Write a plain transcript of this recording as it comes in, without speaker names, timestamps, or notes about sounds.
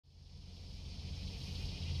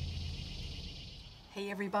Hey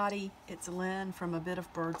everybody, it's Lynn from A Bit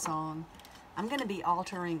of Birdsong. I'm going to be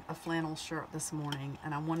altering a flannel shirt this morning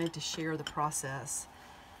and I wanted to share the process.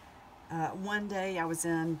 One day I was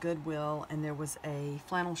in Goodwill and there was a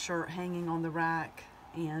flannel shirt hanging on the rack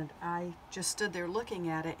and I just stood there looking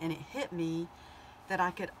at it and it hit me that I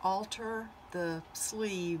could alter the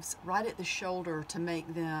sleeves right at the shoulder to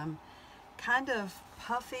make them kind of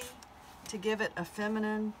puffy, to give it a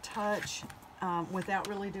feminine touch without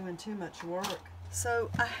really doing too much work. So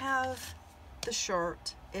I have the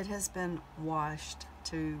shirt. It has been washed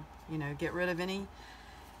to, get rid of any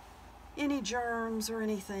germs or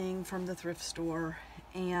anything from the thrift store,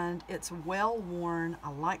 and it's well worn.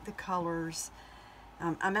 I like the colors.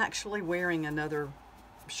 I'm actually wearing another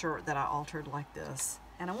shirt that I altered like this,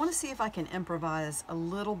 and I want to see if I can improvise a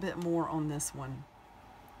little bit more on this one.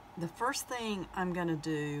 The first thing I'm going to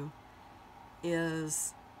do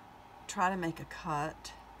is try to make a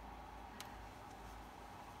cut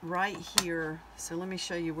right here. So let me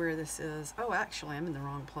show you where this is. Oh, actually I'm in the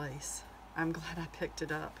wrong place. I'm glad I picked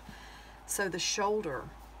it up. So the shoulder,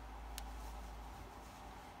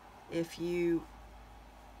 if you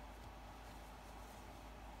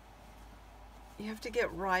have to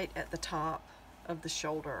get right at the top of the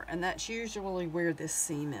shoulder, and that's usually where this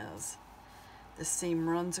seam is. This seam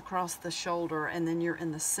runs across the shoulder and then you're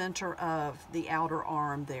in the center of the outer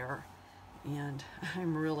arm there. And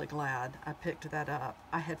I'm really glad I picked that up.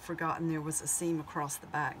 I had forgotten there was a seam across the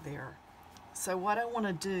back there. So what I want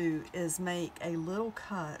to do is make a little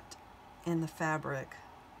cut in the fabric.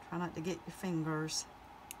 Try not to get your fingers,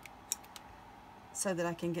 so that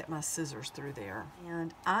I can get my scissors through there.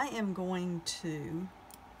 And I am going to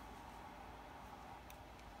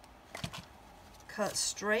cut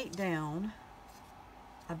straight down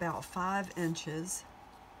about 5 inches.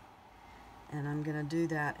 And I'm going to do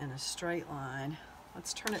that in a straight line.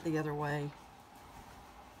 Let's turn it the other way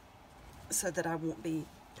so that I won't be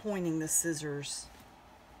pointing the scissors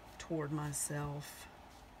toward myself.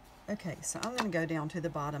 Okay, so I'm going to go down to the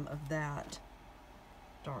bottom of that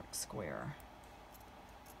dark square.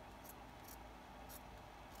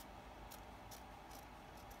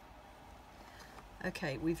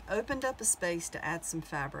 Okay, we've opened up a space to add some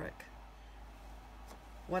fabric.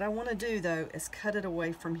 What I want to do though is cut it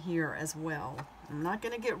away from here as well. I'm not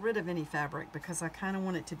going to get rid of any fabric because I kind of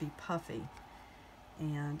want it to be puffy.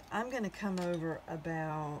 And I'm going to come over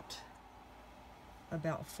about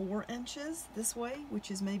 4 inches this way, which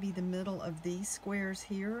is maybe the middle of these squares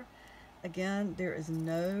here. Again, there's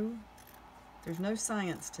no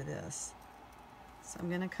science to this. So I'm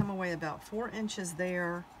going to come away about 4 inches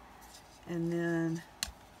there, and then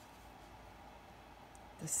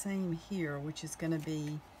the same here, which is going to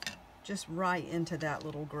be just right into that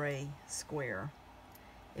little gray square.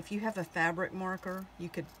 If you have a fabric marker, you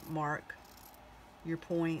could mark your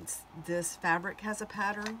points. This fabric has a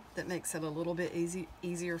pattern that makes it a little bit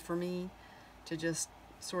easier for me to just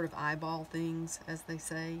sort of eyeball things, as they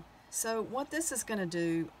say. So what this is going to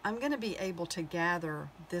do, I'm going to be able to gather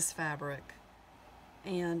this fabric,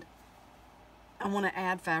 and I want to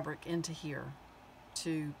add fabric into here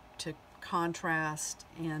to contrast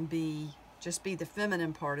and just be the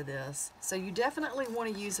feminine part of this. So you definitely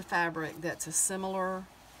want to use a fabric that's a similar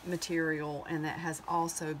material and that has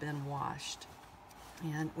also been washed.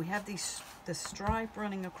 And we have this stripe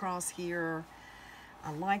running across here.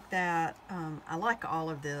 I like that. I like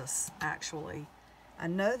all of this actually. I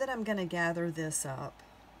know that I'm going to gather this up,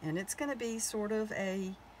 and it's going to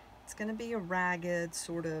be a ragged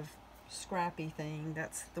sort of scrappy thing.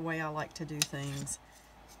 That's the way I like to do things.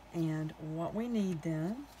 And what we need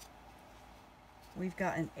then, we've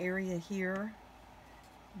got an area here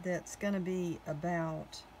that's going to be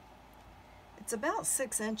about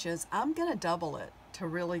 6 inches. I'm going to double it to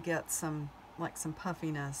really get some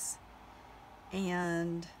puffiness.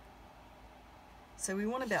 And so we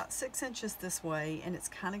want about 6 inches this way, and it's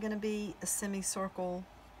kind of going to be a semicircle,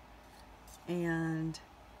 and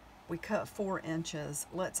we cut 4 inches.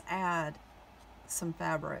 Let's add some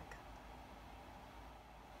fabric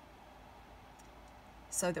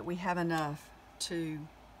so that we have enough to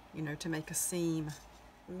make a seam.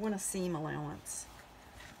 We want a seam allowance.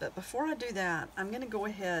 But before I do that, I'm going to go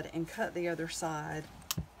ahead and cut the other side.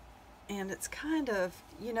 And it's kind of,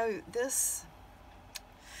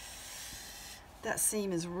 that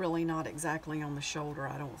seam is really not exactly on the shoulder,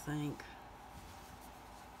 I don't think.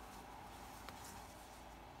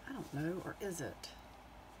 I don't know, or is it?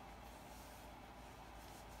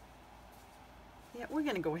 Yeah, we're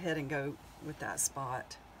going to go ahead and go with that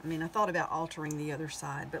spot. I mean, I thought about altering the other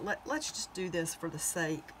side, but let's just do this for the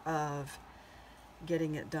sake of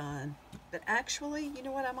getting it done. But actually, you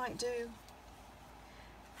know what I might do?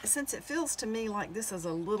 since it feels to me like this is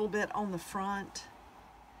a little bit on the front,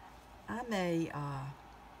 I may,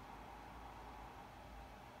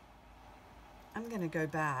 I'm going to go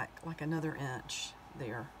back like another inch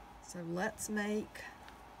there. So let's make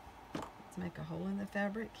a hole in the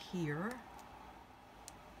fabric here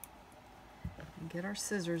and get our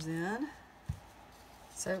scissors in.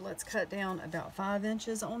 So let's cut down about 5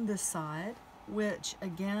 inches on this side, which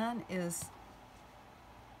again is,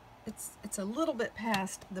 it's a little bit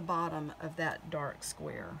past the bottom of that dark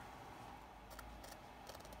square.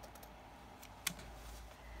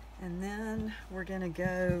 And then we're going to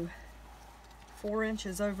go 4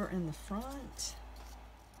 inches over in the front.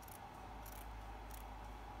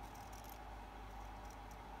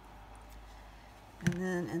 And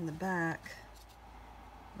then in the back,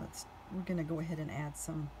 we're going to go ahead and add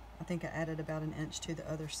some, I think I added about an inch to the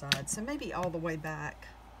other side. So maybe all the way back.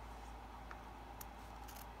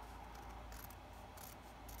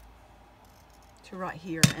 To right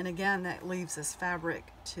here. And again, that leaves us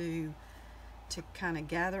fabric to kind of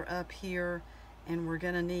gather up here, and we're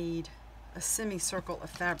going to need a semicircle of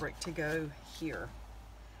fabric to go here.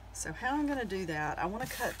 So how I'm going to do that, I want to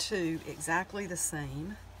cut 2 exactly the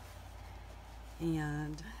same,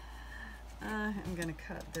 and I'm going to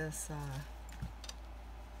cut this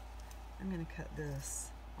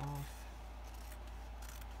off.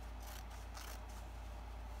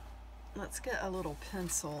 Let's get a little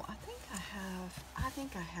pencil. I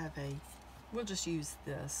think I have a, we'll just use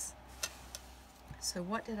this. So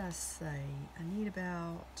what did I say? I need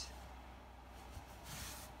about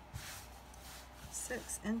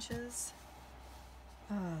 6 inches.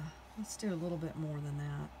 Let's do a little bit more than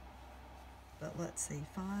that. But let's see,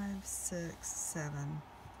 5, 6, 7.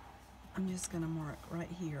 I'm just gonna mark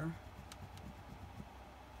right here.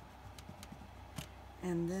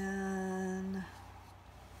 And then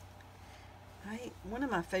one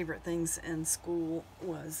of my favorite things in school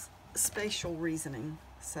was spatial reasoning.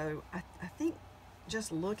 So I think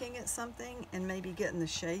just looking at something and maybe getting the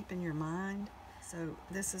shape in your mind. So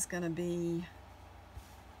this is going to be,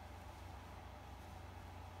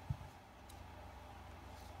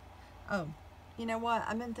 oh, you know what?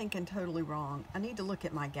 I've been thinking totally wrong. I need to look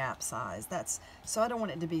at my gap size. So I don't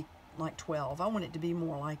want it to be like 12. I want it to be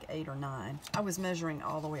more like 8 or 9. I was measuring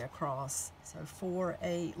all the way across. So 4,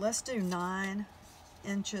 8, let's do 9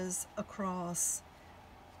 inches across,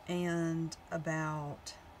 and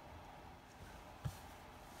about,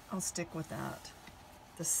 I'll stick with that,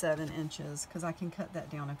 the 7 inches, because I can cut that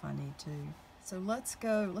down if I need to. So let's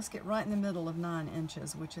get right in the middle of 9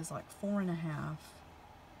 inches, which is like 4.5.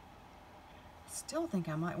 Still think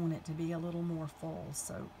I might want it to be a little more full,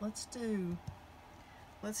 so let's do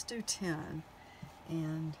 10,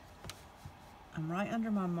 and I'm right under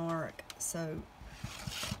my mark, so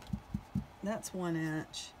that's 1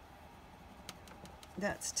 inch,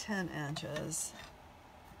 that's 10 inches.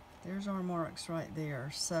 There's our marks right there.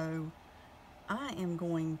 So I am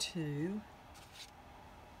going to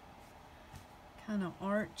kind of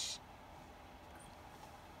arch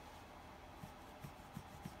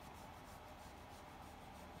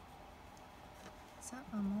is that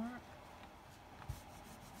my mark?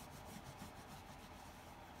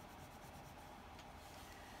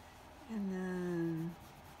 And then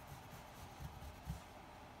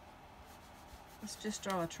let's just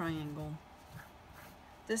draw a triangle.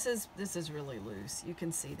 This is really loose. You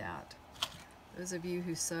can see that. Those of you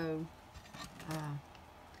who sew,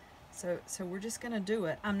 so we're just going to do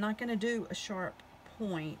it. I'm not going to do a sharp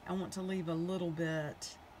point. I want to leave a little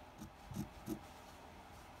bit.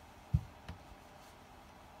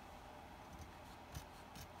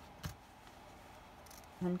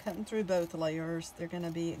 I'm cutting through both layers. They're going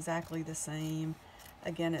to be exactly the same.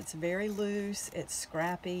 Again, it's very loose, it's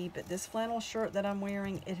scrappy, but this flannel shirt that I'm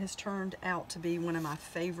wearing, it has turned out to be one of my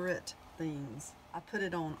favorite things. I put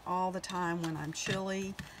it on all the time when I'm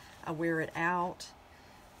chilly. I wear it out.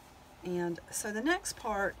 And so the next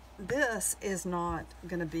part, this is not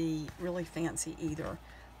going to be really fancy either.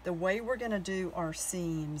 The way we're going to do our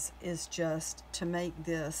seams is just to make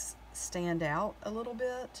this stand out a little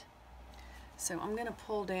bit. So I'm going to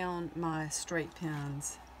pull down my straight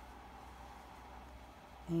pins.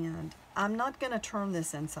 And I'm not going to turn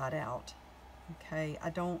this inside out. Okay, I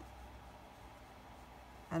don't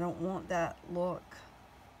want that look.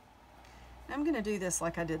 I'm going to do this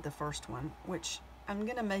like I did the first one, which I'm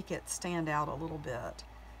going to make it stand out a little bit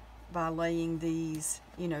by laying these,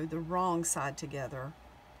 you know, the wrong side together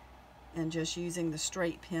and just using the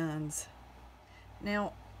straight pins.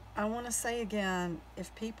 Now, I want to say again,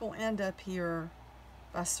 if people end up here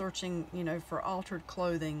by searching, you know, for altered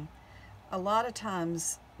clothing, a lot of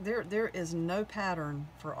times there is no pattern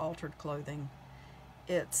for altered clothing.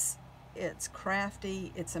 It's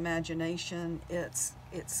crafty, it's imagination, it's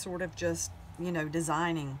sort of just, you know,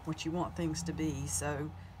 designing what you want things to be.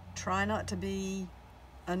 So try not to be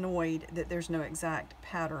annoyed that there's no exact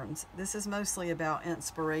patterns. This is mostly about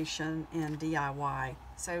inspiration and DIY.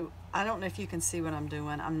 So I don't know if you can see what I'm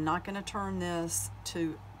doing. I'm not going to turn this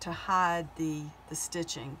to hide the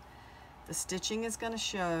stitching. The stitching is going to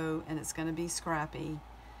show, and it's going to be scrappy,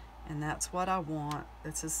 and that's what I want.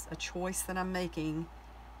 This is a choice that I'm making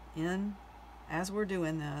as we're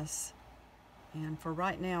doing this. And for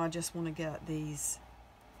right now, I just want to get this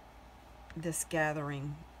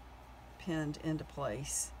gathering pinned into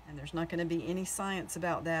place, and there's not going to be any science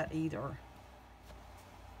about that either.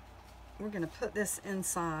 We're going to put this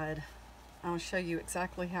inside. I'll show you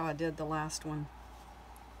exactly how I did the last one.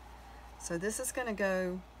 So this is going to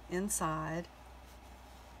go inside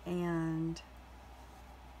and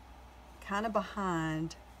kind of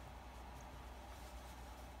behind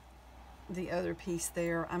the other piece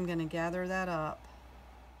there. I'm going to gather that up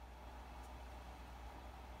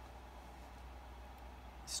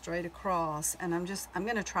straight across, and I'm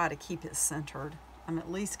going to try to keep it centered. I'm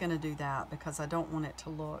at least going to do that because I don't want it to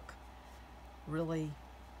look really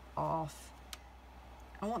off.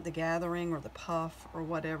 I want the gathering or the puff or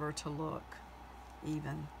whatever to look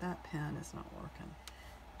even. That pen is not working.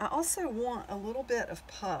 I also want a little bit of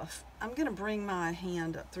puff. I'm going to bring my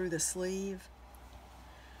hand up through the sleeve,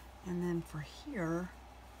 and then for here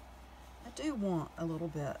I do want a little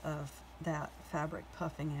bit of that fabric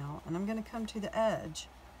puffing out, and I'm going to come to the edge,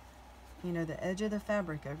 you know, the edge of the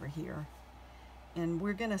fabric over here, and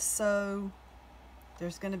we're going to sew.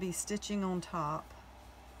 There's going to be stitching on top.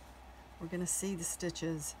 We're going to see the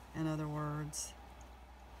stitches, in other words.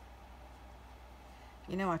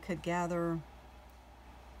 You know, I could gather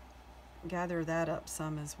that up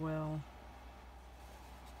some as well.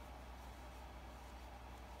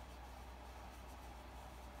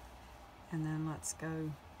 And then let's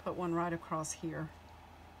go put one right across here.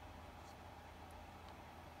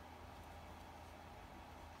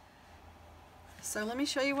 So let me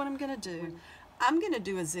show you what I'm going to do. I'm going to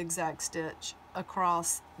do a zigzag stitch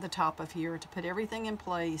across the top of here to put everything in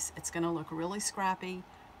place. It's going to look really scrappy.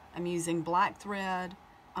 I'm using black thread.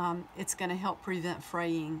 It's going to help prevent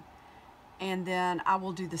fraying. And then I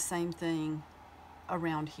will do the same thing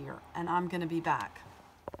around here, and I'm going to be back.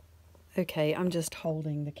 Okay, I'm just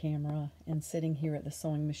holding the camera and sitting here at the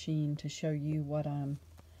sewing machine to show you what I'm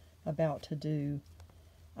about to do.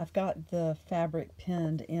 I've got the fabric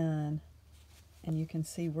pinned in, and you can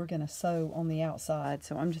see we're going to sew on the outside.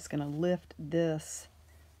 So I'm just going to lift this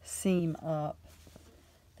seam up.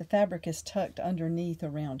 The fabric is tucked underneath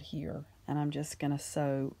around here, and I'm just going to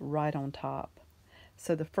sew right on top.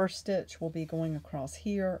 So the first stitch will be going across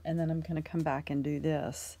here, and then I'm going to come back and do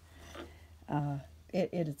this. It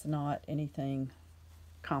is not anything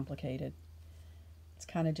complicated. It's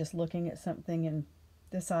kind of just looking at something and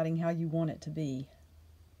deciding how you want it to be.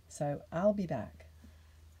 So I'll be back.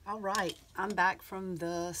 All right, I'm back from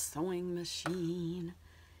the sewing machine,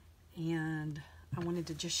 and I wanted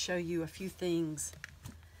to just show you a few things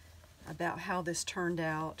about how this turned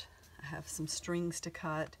out. I have some strings to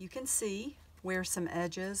cut. You can see where some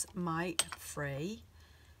edges might fray,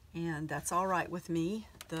 and that's all right with me.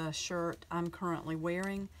 The shirt I'm currently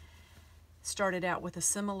wearing started out with a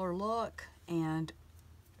similar look, and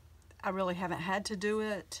I really haven't had to do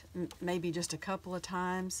it, maybe just a couple of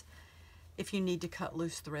times. If you need to cut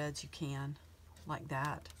loose threads, you can, like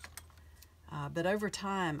that. But over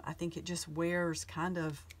time, I think it just wears kind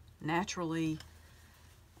of naturally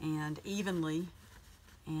and evenly,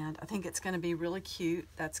 and I think it's going to be really cute.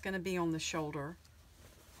 That's going to be on the shoulder.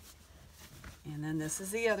 And then this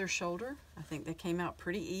is the other shoulder. I think they came out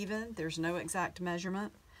pretty even. There's no exact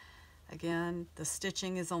measurement. Again, the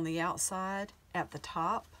stitching is on the outside at the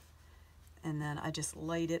top, and then I just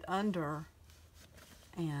laid it under,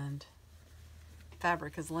 and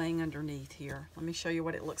fabric is laying underneath here. Let me show you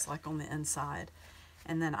what it looks like on the inside,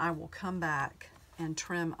 and then I will come back and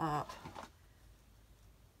trim up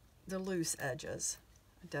the loose edges.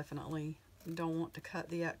 I definitely don't want to cut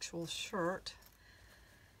the actual shirt.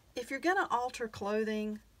 If you're going to alter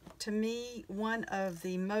clothing, to me, one of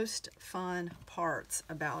the most fun parts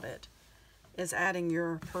about it is adding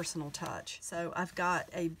your personal touch. So I've got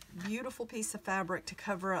a beautiful piece of fabric to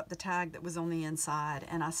cover up the tag that was on the inside,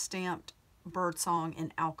 and I stamped Birdsong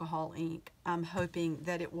in alcohol ink. I'm hoping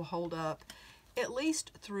that it will hold up at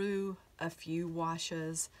least through a few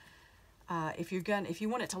washes. If you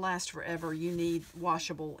want it to last forever, you need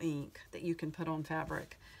washable ink that you can put on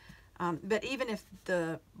fabric. But even if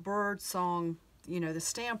the Birdsong you know, the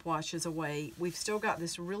stamp washes away, we've still got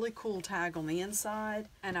this really cool tag on the inside,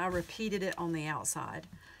 and I repeated it on the outside.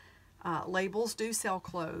 Labels do sell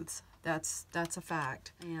clothes. That's a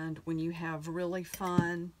fact. And when you have really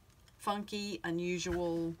fun, funky,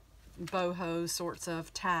 unusual, boho sorts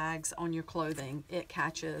of tags on your clothing, it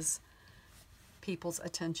catches people's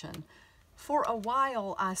attention. For a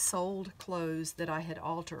while, I sold clothes that I had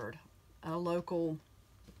altered. A local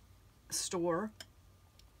store,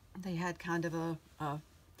 they had kind of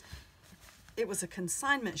it was a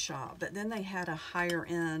consignment shop, but then they had a higher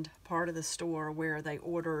end part of the store where they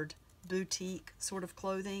ordered boutique sort of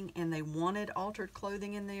clothing, and they wanted altered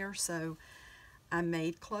clothing in there, so I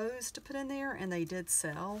made clothes to put in there, and they did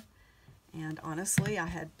sell. And honestly, I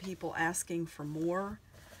had people asking for more,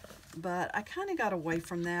 but I kind of got away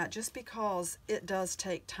from that just because it does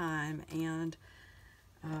take time. And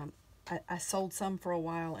I sold some for a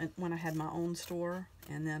while when I had my own store,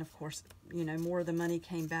 and then of course, you know, more of the money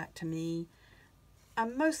came back to me. I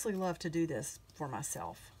mostly love to do this for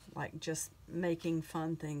myself, like just making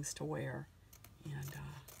fun things to wear. And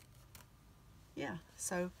yeah,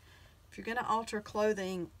 so if you're going to alter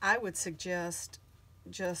clothing, I would suggest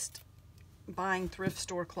just buying thrift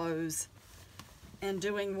store clothes and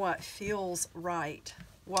doing what feels right,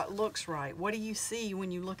 what looks right. What do you see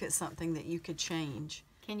when you look at something that you could change?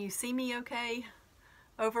 Can you see me okay?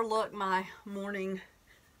 Overlook my morning,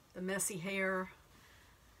 the messy hair.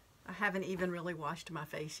 I haven't even really washed my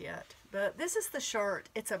face yet. But this is the shirt.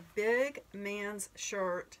 It's a big man's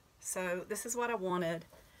shirt, so this is what I wanted.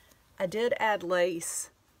 I did add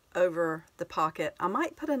lace over the pocket. I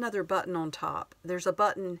might put another button on top. There's a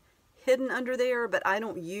button hidden under there, but I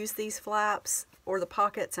don't use these flaps or the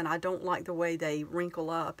pockets, and I don't like the way they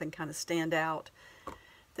wrinkle up and kind of stand out.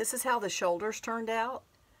 This is how the shoulders turned out.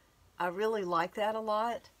 I really like that a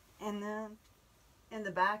lot. And then in the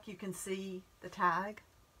back you can see the tag.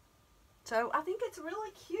 So I think it's really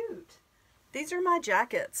cute. These are my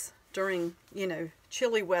jackets during, you know,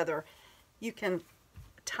 chilly weather. You can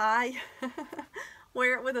tie,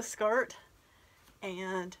 wear it with a skirt,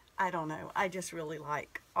 and I don't know, I just really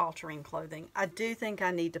like altering clothing. I do think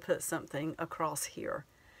I need to put something across here.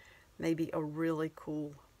 Maybe a really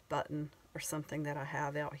cool button or something that I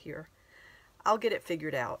have out here. I'll get it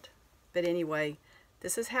figured out. But anyway,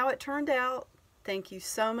 this is how it turned out. Thank you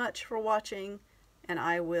so much for watching, and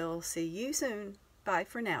I will see you soon. Bye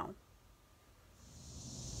for now.